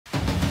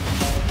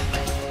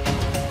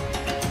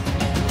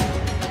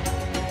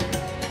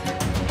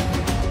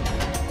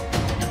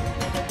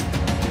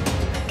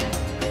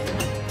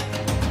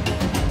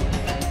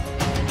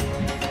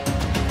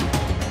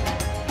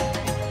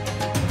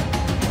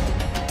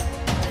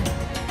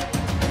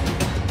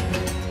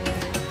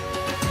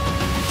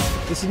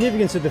The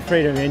significance of the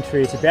freedom of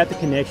entry is about the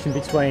connection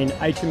between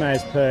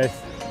HMAS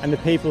Perth and the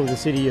people of the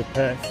City of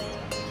Perth.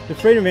 The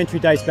freedom of entry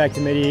dates back to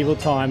medieval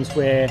times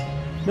where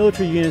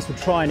military units would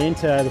try and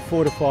enter the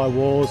fortified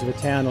walls of a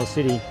town or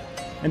city.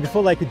 And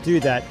before they could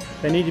do that,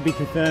 they needed to be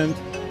confirmed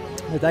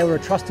that they were a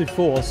trusted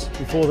force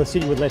before the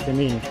city would let them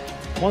in.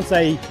 Once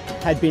they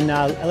had been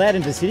allowed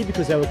into the city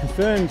because they were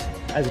confirmed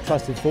as a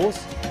trusted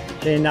force,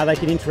 then they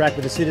could interact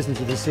with the citizens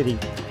of the city.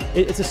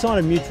 It's a sign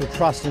of mutual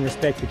trust and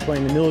respect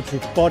between the military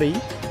body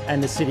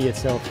and the city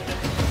itself.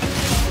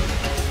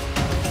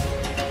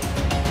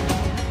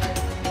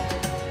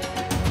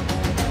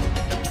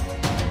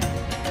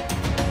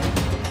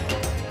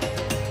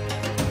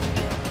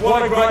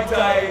 What a great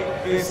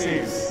day this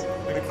is.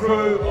 The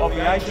crew of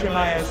the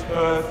HMAS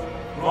Perth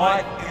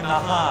right in the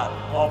heart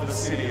of the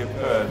City of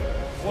Perth.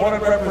 What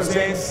it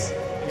represents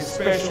is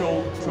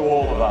special to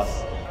all of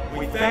us.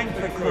 We thank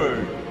the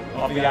crew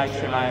of the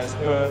HMAS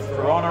Perth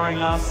for honouring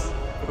us,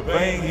 for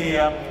being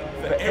here,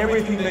 for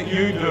everything that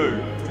you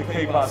do to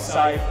keep us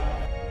safe